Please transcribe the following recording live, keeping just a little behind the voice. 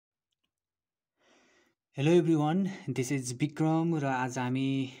Hello everyone, this is Vikram र आज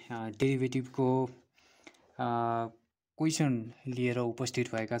हामी डेरिभेटिभको क्वेसन लिएर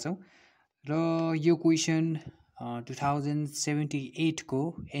उपस्थित भएका छौँ र यो क्वेसन 2078 को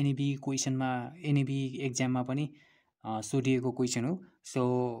एनइबी क्वेसनमा एनइबी एक्जाममा पनि सोधिएको क्वेसन हो। So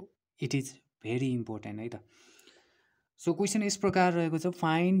it is very important है त। सो क्वेसन यस प्रकार रहेको छ,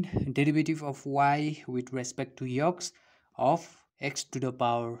 find derivative of Y with respect to x of x to the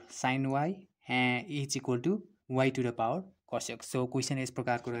power sine Y is equal two y to the power कस x. So question यस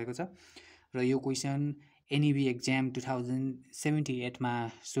प्रकारको रहेको छ र यो क्वेसन एनइबी एक्जाम 2078मा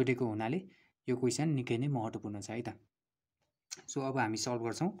सोधेको हुनाले यो क्वेसन निकै नै महत्त्वपूर्ण छ है त। सो अब हामी सल्भ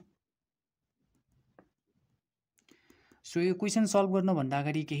गर्छौँ। सो यो क्वेसन सल्भ गर्नुभन्दा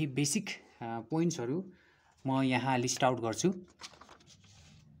अगाडि केही बेसिक पोइन्ट्सहरू म यहाँ लिस्ट आउट गर्छु।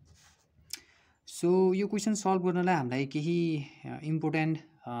 सो यो क्वेसन सल्भ गर्नलाई हामीलाई केही इम्पोर्टेन्ट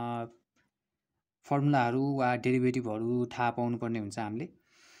फर्मुलाहरू वा डेरिभेटिभहरू थाहा पाउनुपर्ने हुन्छ हामीले।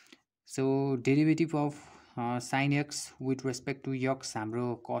 So derivative of sine x with respect to x हाम्रो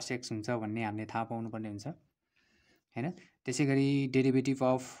कस एक्स हुन्छ भन्ने हामीले थाहा पाउनुपर्ने हुन्छ हैन। त्यसै गरी derivative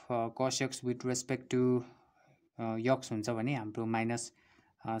of cos x with respect to x हुन्छ भने हाम्रो माइनस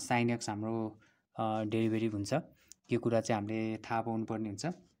साइन एक्स हाम्रो डेरिभेटिभ हुन्छ। यो कुरा चाहिँ हामीले थाहा पाउनुपर्ने हुन्छ।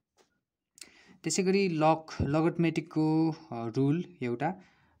 त्यसै गरी लगमेटिकको रुल एउटा,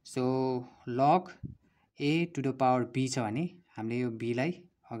 so log A to the power be छ भने हामीले यो बीलाई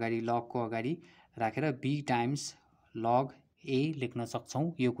अगाडि लगको अगाडि राखेर बी टाइम्स लग ए लेख्न सक्छौँ।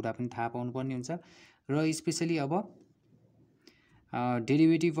 यो कुरा पनि थाहा पाउनुपर्ने हुन्छ। र स्पेसली अब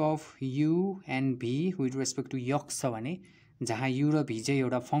derivative of you and V with respect to x छ भने जहाँ यु र भी चाहिँ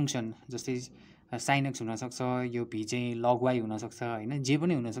एउटा फङ्सन, जस्तै साइन एक्स हुनसक्छ, यो भी चाहिँ लग वाई हुनसक्छ होइन, जे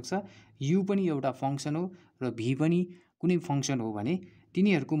पनि हुनसक्छ। यु पनि एउटा फङ्सन हो र भी पनि कुनै फङ्सन हो भने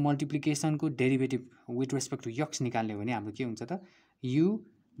तिनीहरूको मल्टिप्लिकेसनको derivative with respect to x निकाल्ने हो भने हाम्रो के हुन्छ त, you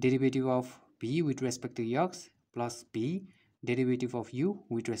derivative of V with respect to x plus V derivative of you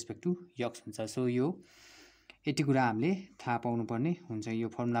with respect to x हुन्छ। सो यो यति कुरा हामीले थाहा पाउनुपर्ने हुन्छ, यो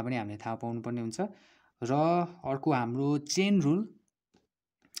फर्मुला पनि हामीले थाहा पाउनुपर्ने हुन्छ। र अर्को हाम्रो चेन रुल,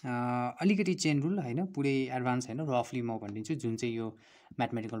 अलिकति चेन रुल होइन, पुरै एडभान्स होइन, रफली म भनिदिन्छु, जुन चाहिँ यो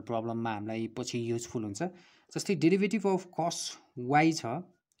म्याथमेटिकल प्रब्लममा हामीलाई पछि युजफुल हुन्छ। जस्तै डेरिभेटिभ अफ कस वाई छ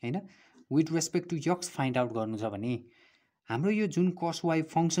होइन, with respect to x find out गर्नु छ भने हाम्रो यो जुन कस वाई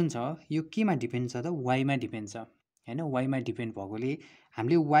फङ्सन छ यो केमा डिपेन्ड छ त, वाईमा डिपेन्ड छ होइन। वाईमा डिपेन्ड भएकोले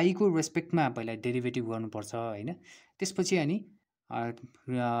हामीले वाईको रेस्पेक्टमा पहिला डेरिभेटिभ गर्नुपर्छ होइन, त्यसपछि अनि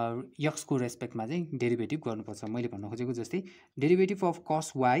एक्सको रेस्पेक्टमा चाहिँ डेरिभेटिभ गर्नुपर्छ। मैले भन्न खोजेको जस्तै डेरिभेटिभ अफ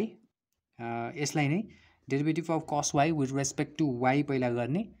कस वाई, यसलाई नै derivative of cos Y with respect two y पहिला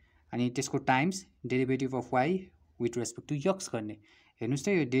गर्ने अनि त्यसको times derivative of Y with respect to x गर्ने। हेर्नुहोस् त,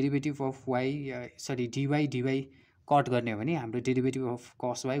 यो derivative of Y dy cut गर्ने हो भने हाम्रो derivative of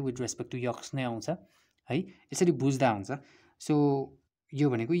cos Y with respect to x नै आउँछ है, यसरी बुझ्दा हुन्छ। सो यो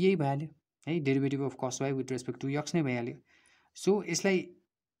भनेको यही भइहाल्यो है, derivative of cos Y with respect to x नै भइहाल्यो। सो यसलाई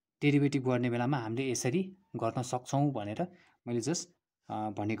डेरिभेटिभ गर्ने बेलामा हामीले यसरी गर्न सक्छौँ भनेर मैले जस्ट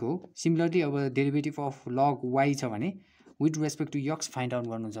भनेको हो। सिमिलरली अब डेरिभेटिभ अफ लग वाई छ भने with respect to x find out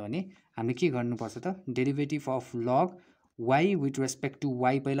गर्नु छ भने हामीले के गर्नुपर्छ त, derivative of log Y with respect two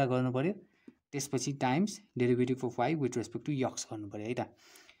y पहिला गर्नु पऱ्यो, त्यसपछि times derivative of Y with respect to x गर्नु पऱ्यो है त।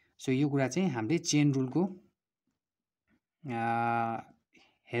 सो यो कुरा चाहिँ हामीले चेन रुलको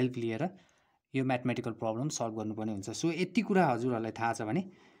हेल्प लिएर यो म्याथमेटिकल प्रब्लम सल्भ गर्नुपर्ने हुन्छ। सो यति कुरा हजुरहरूलाई थाहा छ भने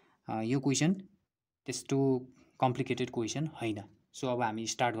यो क्वेसन त्यस्तो कम्प्लिकेटेड क्वेसन होइन। सो अब हामी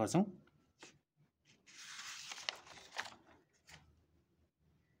स्टार्ट गर्छौँ।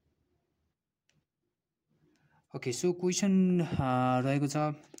 ओके, सो क्वेसन रहेको छ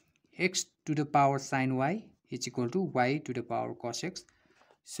x to the power sine Y is equal two y to the power कस एक्स।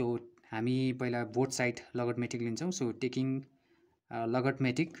 सो हामी पहिला बोथ साइड लगटमेटिक लिन्छौँ। So taking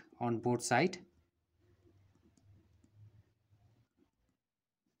लगटमेटिक on both side,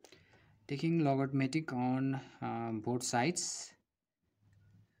 taking लगटमेटिक on both sides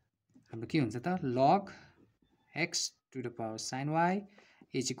हाम्रो के हुन्छ त, लग x to the power sine Y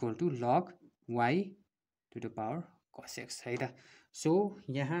is equal to log Y to the power कस x है त। सो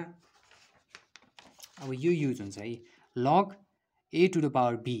यहाँ अब यो युज हुन्छ है, लग ए टु द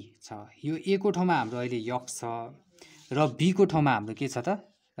पावर बी छ, यो ए को ठाउँमा हाम्रो अहिले एक्स छ र बी को ठाउँमा हाम्रो के छ त,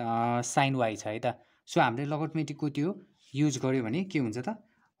 साइन वाई छ है त। सो हामीले लगटमेटिकको त्यो युज गर्यो भने के हुन्छ त,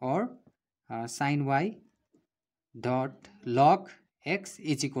 और sign Y dot log x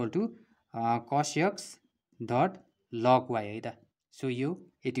is equal to कस एक्स डट लग वाई है त। सो यो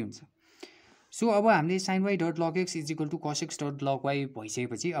यति हुन्छ। सो अब हामीले sin y dot log x is equal to cos x dot log y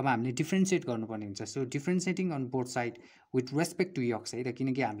भइसकेपछि अब हामीले डिफ्रेन्सिएट गर्नुपर्ने हुन्छ। So differentiating on both side with respect to x है त,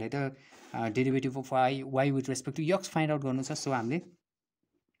 किनकि हामीलाई त derivative of Y with respect to x find out गर्नु छ। सो हामीले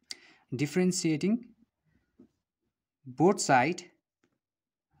differentiating both side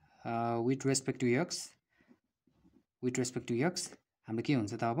with respect to x हाम्रो के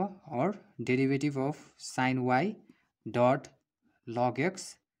हुन्छ त अब, और derivative of sin y dot log x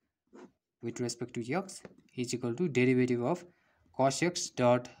with respect to x is equal to derivative of cos x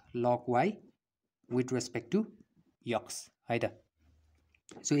dot log y with respect to x है त।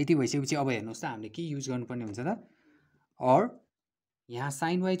 So यति भइसकेपछि अब हेर्नुहोस् त हामीले के युज गर्नुपर्ने हुन्छ त, और यहाँ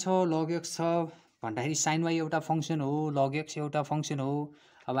sin y छ log x छ भन्दाखेरि sin y एउटा फङ्सन हो, log x एउटा फङ्सन हो।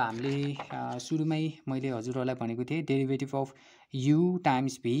 अब हामीले सुरुमै मैले हजुरहरूलाई भनेको थिएँ derivative of u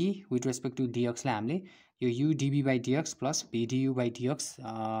times v with respect to dxलाई हामीले यो u dv by dx plus v du by dx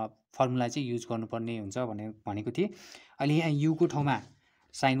formula चाहिँ युज गर्नुपर्ने हुन्छ भनेको थिएँ। अहिले यहाँ u को ठाउँमा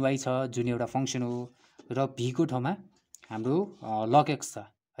sin y छ जुन एउटा फङ्सन हो, र v को ठाउँमा हाम्रो log x छ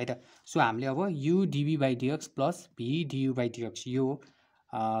है त। सो हामीले अब u dv by dx plus v du by dx यो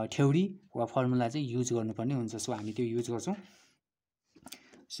थ्योरी वा फर्मुला चाहिँ युज गर्नुपर्ने हुन्छ। सो हामी त्यो युज गर्छौँ।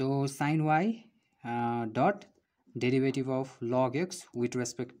 So sin y dot derivative of log x with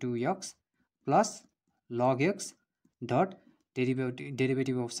respect to x plus log x dot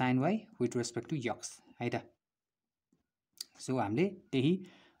derivative of sin y with respect to x है त। सो हामीले त्यही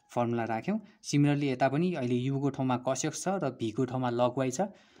फर्मुला राख्यौँ। सिमिलरली यता पनि अहिले u को ठाउँमा cos x छ र v को ठाउँमा log y छ।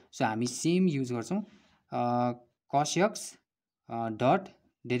 सो हामी सेम युज गर्छौँ cos x dot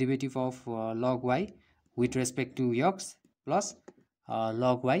derivative of log y with respect to x plus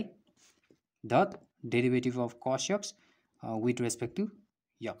log y dot derivative of cos x with respect to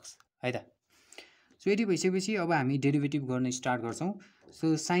x है त। So यति भइसकेपछि अब हामी डेरिभेटिभ गर्न स्टार्ट गर्छौँ।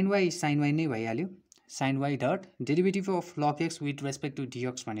 सो sin y नै भइहाल्यो। sin y dot derivative of log x with respect to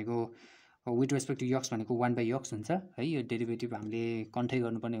dx भनेको विथ रेस्पेक्ट टु x भनेको 1/x हुन्छ है। यो डेरिभेटिभ हामीले कन्ठै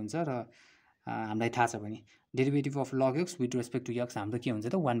गर्नुपर्ने हुन्छ, र हामीलाई थाहा छ भने derivative of log x with respect to x हाम्रो के हुन्छ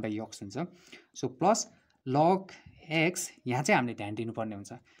त 1/x हुन्छ। सो प्लस log x यहाँ चाहिँ हामीले ध्यान दिनुपर्ने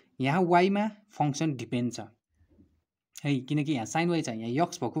हुन्छ, यहाँ y मा फङ्सन डिपेन्ड छ है, किनकि यहाँ sin y छ, यहाँ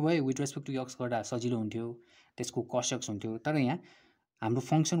x भएको भए विथ रेस्पेक्ट टु x गर्दा सजिलो हुन्थ्यो, त्यसको cos x हुन्थ्यो। तर यहाँ हाम्रो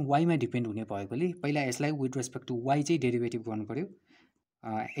फङ्सन y मा डिपेन्ड हुने भएकोले पहिला यसलाई विथ रेस्पेक्ट टु y चाहिँ डेरिभेटिभ गर्नु पर्यो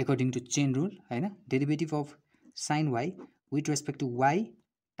एकर्डिङ टु चेन रुल हैन। Derivative of sin y with respect to y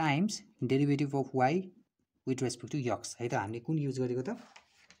times derivative of y with respect to x है त। हामीले कुन युज गरेको त,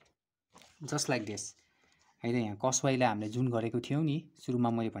 जस्ट लाइक दिस है त। यहाँ cos y लाई हामीले जुन गरेको थियौँ नि सुरुमा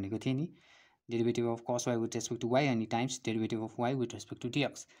मैले भनेको थिएँ नि, derivative of cos y with respect to y अनि times derivative of y with respect to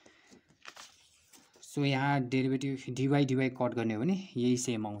dx। So यहाँ डेरिभेटिभ dy कट गर्ने हो भने यही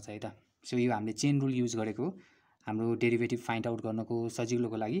सेम आउँछ है त। सो यो हामीले चेन रुल युज गरेको हाम्रो डेरिभेटिभ फाइन्ड आउट गर्नको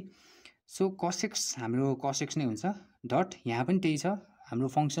सजिलोको लागि। सो cos x हाम्रो cos x नै हुन्छ डट यहाँ पनि त्यही छ, हाम्रो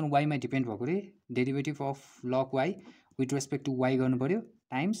फङ्सन y मा डिपेन्ड भएकोले derivative of log y with respect to y गर्नु पर्यो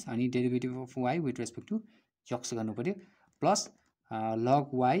टाइम्स अनि derivative of y with respect to x गर्नु पर्यो plus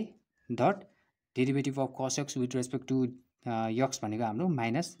log y dot derivative of cos x with respect to x भनेको हाम्रो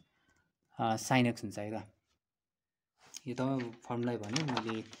minus sin x हुन्छ है त। यो त फर्मुला भन्यो,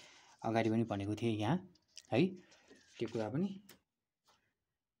 मैले अगाडि पनि भनेको थिएँ यहाँ है, त्यो कुरा पनि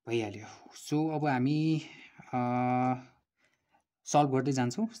भइहाल्यो। सो अब हामी सल्भ गर्दै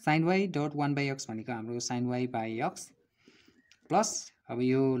जान्छौँ। sin y डट 1/x भनेको हाम्रो sin y by x plus अब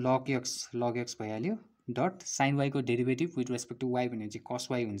यो log x भइहाल्यो डट sin y को derivative with respect to y भनेपछि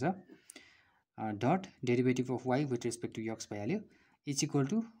cos y हुन्छ dot derivative of y with respect to x भइहाल्यो इज इक्वल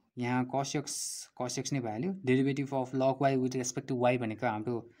टु यहाँ cos x नै भइहाल्यो। Derivative of log y with respect to y भनेको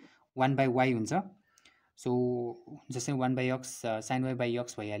हाम्रो 1/y हुन्छ। सो जस्तै 1/x sin y by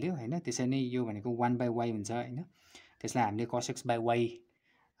x भइहाल्यो होइन, त्यसरी नै यो भनेको 1/y हुन्छ होइन, त्यसलाई हामीले cos x बाई y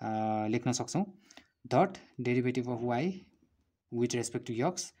लेख्न सक्छौँ dot derivative of y with respect to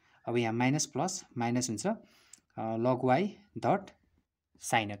x। अब यहाँ माइनस प्लस माइनस हुन्छ log y dot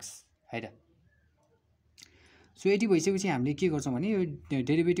sin x है त। सो यति भइसकेपछि हामीले के गर्छौँ भने यो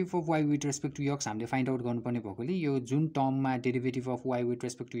derivative of y with respect to x हामीले फाइन्ड आउट गर्नुपर्ने भएकोले यो जुन टर्ममा derivative of y with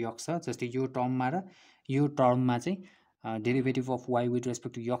respect to x छ, जस्तै यो टर्ममा र यो टर्ममा चाहिँ derivative of y with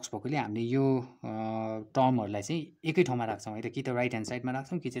respect to x भएकोले हामीले यो टर्महरूलाई चाहिँ एकै ठाउँमा राख्छौँ है त, कि त राइट ह्यान्ड साइडमा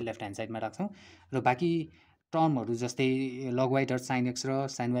राख्छौँ कि चाहिँ लेफ्ट ह्यान्ड साइडमा राख्छौँ, र बाँकी टर्महरू जस्तै log y dot sin x र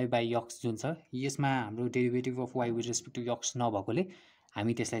sin y बाई x जुन छ यसमा हाम्रो derivative of y with respect to x नभएकोले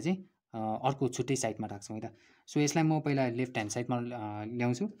हामी त्यसलाई चाहिँ अर्को छुट्टै साइडमा राख्छौँ है त। सो यसलाई म पहिला लेफ्ट ह्यान्ड साइडमा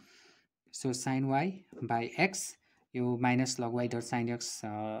ल्याउँछु। So sin y by x यो minus log why dot sine x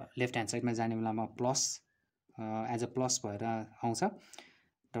left hand साइडमा जाने बेलामा प्लस एज अ प्लस भएर आउँछ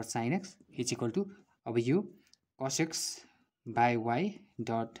dot sine x is equal to अब यो कस x by why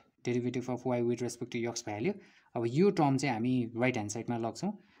dot derivative of why with respect to x भइहाल्यो। अब यो टर्म चाहिँ हामी राइट ह्यान्ड साइडमा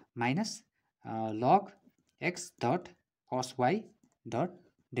लग्छौँ माइनस लग एक्स डट कस why dot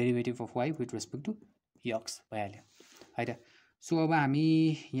derivative of why with respect to x भइहाल्यो है त। सो अब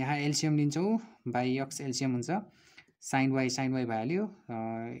हामी यहाँ एलसिएम लिन्छौँ बाई एक्स एलसिएम हुन्छ साइन वाइ भइहाल्यो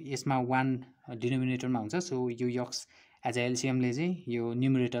यसमा 1 डिनोमिनेटरमा हुन्छ सो यो एक्स एज अ एलसिएमले चाहिँ यो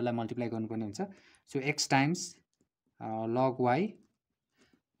न्युमरेटरलाई मल्टिप्लाई गर्नुपर्ने हुन्छ। So x times log why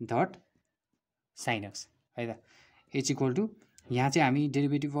dot sine x है त इज इक्वल टु यहाँ चाहिँ हामी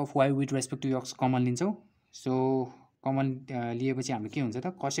derivative of why with respect to x common लिन्छौँ। सो कमन लिएपछि हाम्रो के हुन्छ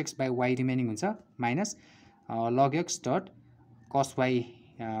त कस एक्स बाई वाइ रिमेनिङ हुन्छ माइनस लग एक्स डट कस वाइ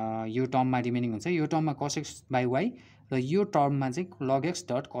यो टर्ममा रिमेनिङ हुन्छ। यो टर्ममा कस एक्स बाई वाइ र यो टर्ममा चाहिँ लग एक्स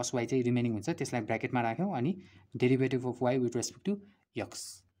डट कस वाइ चाहिँ रिमेनिङ हुन्छ, त्यसलाई ब्र्याकेटमा राख्यौँ अनि derivative of why with respect to x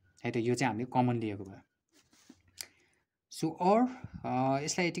है त। यो चाहिँ हामीले कमन लिएको भयो। सो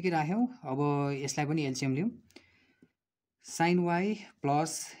यसलाई यतिकै राख्यौँ। अब यसलाई पनि एलसिएम लियौँ sign y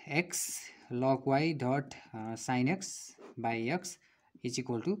plus x log why dot sine x by x is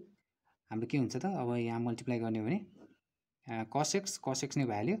equal to हाम्रो के हुन्छ त अब यहाँ मल्टिप्लाई गर्ने हो भने कस एक्स नै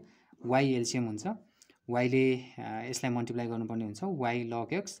भइहाल्यो वाइ एलसिएम हुन्छ वाइले यसलाई मल्टिप्लाई गर्नुपर्ने हुन्छ वाइ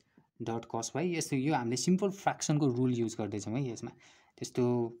लग एक्स डट कस वाइ। यस्तो यो हामीले सिम्पल फ्र्याक्सनको रुल युज गर्दैछौँ है यसमा, त्यस्तो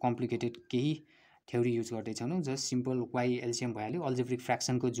कम्प्लिकेटेड केही थ्योरी युज गर्दैछौँ, जस्ट सिम्पल वाइ एलसिएम भइहाल्यो। अल्जेब्रिक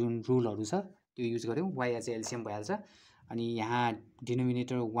फ्र्याक्सनको जुन रुलहरू छ त्यो युज गऱ्यौँ वाइ एज एलसिएम भइहाल्छ अनि यहाँ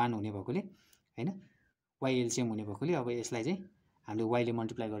डिनोमिनेटर 1 हुने भएकोले हैन वाइ एलसिएम हुने भएकोले अब यसलाई चाहिँ हामीले वाइले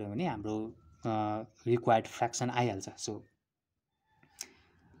मल्टिप्लाई गऱ्यौँ भने हाम्रो रिक्वायर्ड फ्र्याक्सन आइहाल्छ।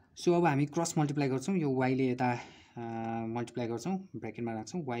 सो अब हामी क्रस मल्टिप्लाई गर्छौँ यो वाइले यता मल्टिप्लाई गर्छौँ ब्र्याकेटमा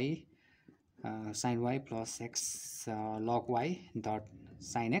राख्छौँ why sign y plus x log why dot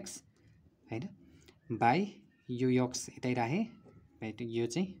sine x हैन बाई यो एक्स यतै राखेँ यो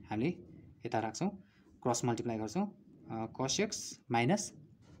चाहिँ हामीले यता राख्छौँ क्रस मल्टिप्लाई गर्छौँ कस एक्स माइनस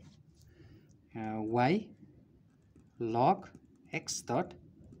वाइ लग एक्स डट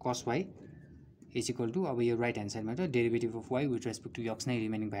कस वाइ इज इक्वल टु अब यो राइट ह्यान्ड साइडमा त derivative of why with respect to x नै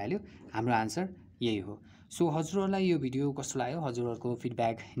रिमेनिङ भइहाल्यो। हाम्रो आन्सर यही हो। सो हजुरहरूलाई यो भिडियो कस्तो लाग्यो, हजुरहरूको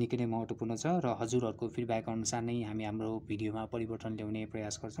फिडब्याक निकै नै महत्त्वपूर्ण छ र हजुरहरूको फिडब्याक अनुसार नै हामी हाम्रो भिडियोमा परिवर्तन ल्याउने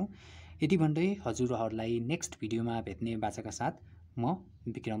प्रयास गर्छौँ। यति भन्दै हजुरहरूलाई नेक्स्ट भिडियोमा भेट्ने बाचाका साथ म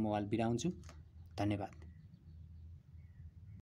विक्रम मोवाल बिदा हुन्छु। धन्यवाद।